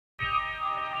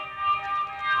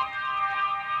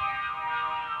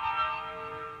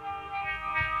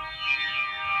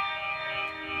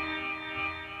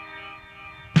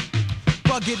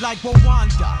rugged like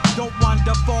Rwanda. Don't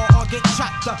wander far or get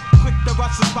chopped up. Quick to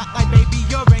rush the spot like baby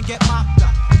urine, get mopped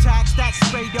up. Tags that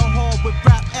spray the hall with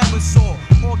rap aerosol.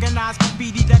 Organized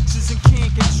graffiti lectures and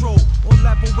can't control. On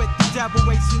level with the devil,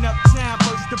 racing uptown,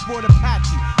 first aboard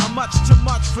Apache. I'm much too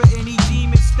much for any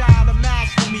demon style to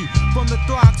master me. From the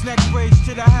Throgs neck bridge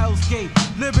to the Hell's Gate,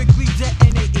 lyrically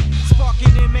detonating,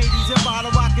 sparking M80s and bottle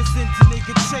rockets into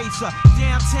nigga chaser.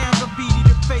 Downtown graffiti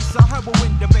the face, a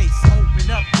heroin the base.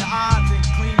 Open up the eyes and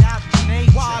clean out the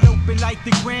nature. Wide open like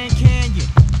the Grand Canyon.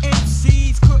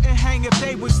 MCs couldn't hang if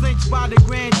they was lynched by the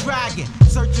Grand Dragon.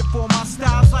 Searching for my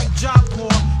styles like Job Corps.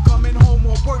 Coming home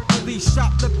on work release,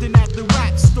 shoplifting at the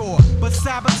rap store. But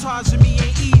sabotaging me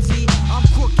ain't easy. I'm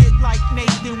crooked like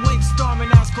Nathan Wink, storming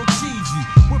Asco Cheesy.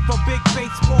 With a big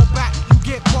baseball bat, you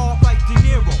get balled like De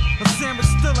Niro. But Sandra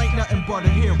still ain't nothing but a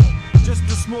hero. Just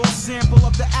a small sample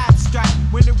of the abstract.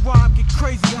 When the rhyme get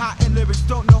crazy hot and lyrics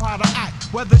don't know how to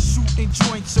act. Whether shooting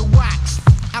joints or wax,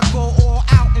 I go all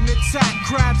out and attack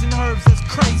crabs and herbs that's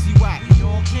crazy whack. We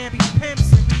all can't be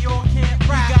pimps and we all can't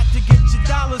rap. You got to get your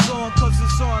dollars on cause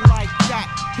it's on like that.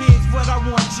 Here's what I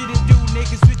want you to do,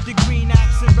 niggas with the green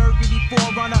axe and burgundy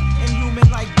forerunner. Inhuman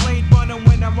like Blade Runner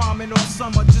when I'm rhyming all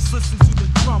summer. Just listen to the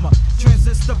drummer.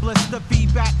 Transistor blister,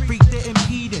 feedback, freak the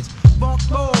impedance. Funk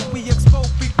low, we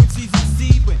expose frequencies and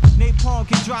seeding. Napalm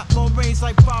can drop long range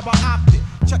like fiber optic.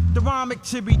 Check the rhyme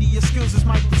activity, your skills is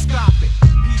microscopic.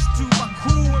 Peace to my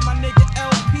crew and my nigga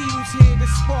LP who's here to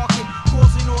spark it,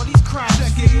 causing all these cracks.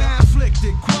 Check it, man,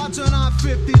 afflicted. Quadrant on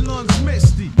 50, lungs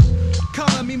misty.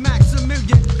 Calling me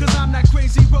Maximilian, cause I'm that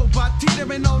crazy robot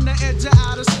teetering on the edge of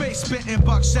outer space. Spitting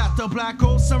buckshot, the black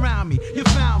holes surround me. You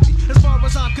found me. As far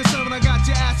as I'm concerned, I got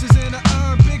your asses in an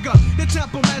urn bigger. The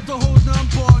temperamental hold on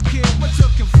board, kid. What you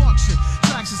can function?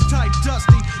 Tracks is tight,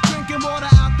 dusty. Drinking water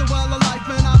out the well of life,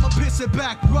 and I'ma piss it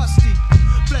back rusty.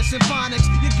 Flesh and phonics,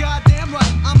 you're goddamn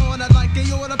right. I'm on it like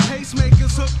aorta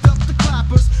pacemakers, hooked up the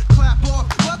clappers. Clap off.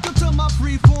 Welcome to my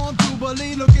freeform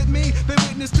jubilee. Look at me, been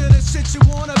witness to the shit you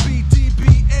wanna be.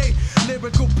 DBA,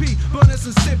 lyrical P, burners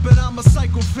and sipping. I'm a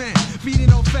psycho fan,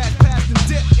 feeding on fat, past and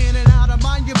dip in and out of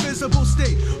my invisible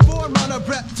state. Forerunner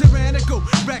rep, tyrannical,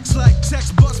 Rex like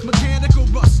text bust, mechanical,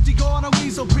 rusty. Gone a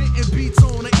weasel, printing beats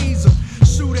on the easel.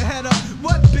 Shoot a head up,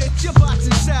 what bitch? You're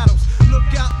boxing shadows. Look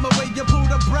out my way, you pull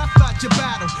the breath out your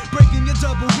battle. Breaking your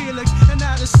double helix, and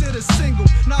now this shit is single,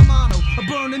 not mono. I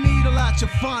burn the needle out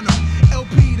your funnel.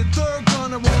 LP, the third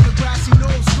gunner on the grassy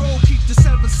nose. Scroll, keep the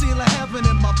seventh seal of heaven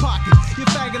in my pocket. You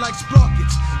faggot like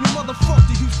sprockets, you motherfuck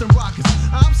the Houston Rockets.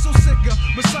 I'm so sick of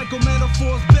recycle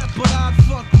metaphors, bet, but I'd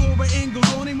fuck Laura Ingalls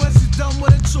only when she's done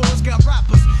with her chores. Got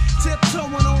rappers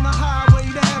tiptoeing on the highway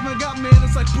to heaven. Got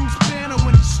manners like Bruce Banner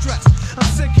when he's stressed. I'm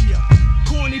sick of ya.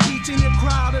 Corny beats in the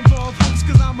crowd involved hooks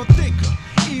cause I'm a thinker.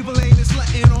 Evil ain't is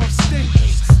letting off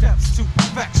stinkers. 8 steps to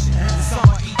perfection. The sum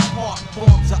of each part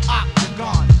forms an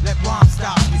octagon. Let rhyme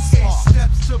styles get 8 sparked.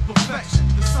 steps to perfection.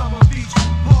 The sum of each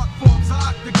part forms an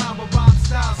octagon, but rhyme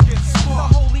styles get The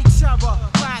sparked. holy terror,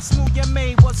 last move you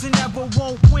made was and never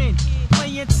won't win.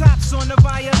 Playing taps on the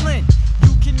violin.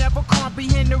 You can never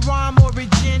comprehend the rhyme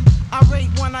origin. I rate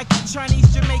one like a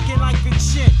Chinese Jamaican like a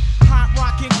chin. Hot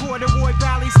rockin' corduroy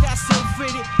valleys that still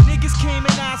fitted. Niggas came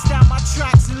and asked out my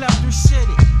tracks and left them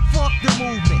shitted. Fuck the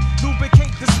movement,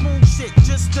 lubricate the smooth shit.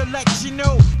 Just to let you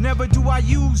know, never do I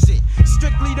use it.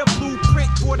 Strictly the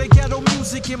blueprint for the ghetto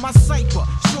music in my cipher.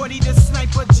 Shorty the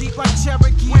sniper, Jeep like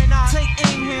Cherokee. When I take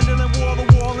aim handling wall to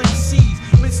wall MCs.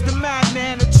 Mr.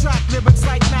 Madman, attract lyrics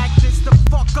like magnets to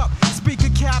fuck up.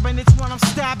 Speaker cabinets when I'm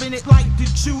stabbing it like the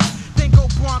juice. Then go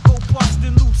Bronco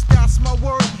bustin' loose, that's my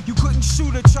word. You couldn't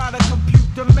shoot or try to compute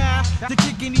the math. To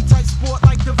kick any tight sport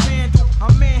like the Vandal,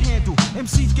 I manhandle.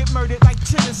 MCs get murdered like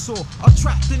Chinisaw. I'm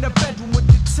trapped in the bedroom with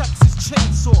the Texas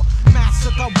chainsaw.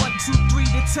 Massacre 1, 2, 3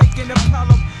 to take in the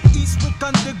Pelham. Eastwick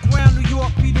underground, New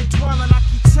York be the dwelling. I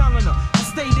keep telling her, the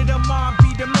state of the mind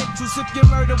be the mentals. If you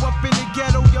murder up in the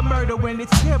ghetto, you murder when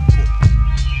it's simple.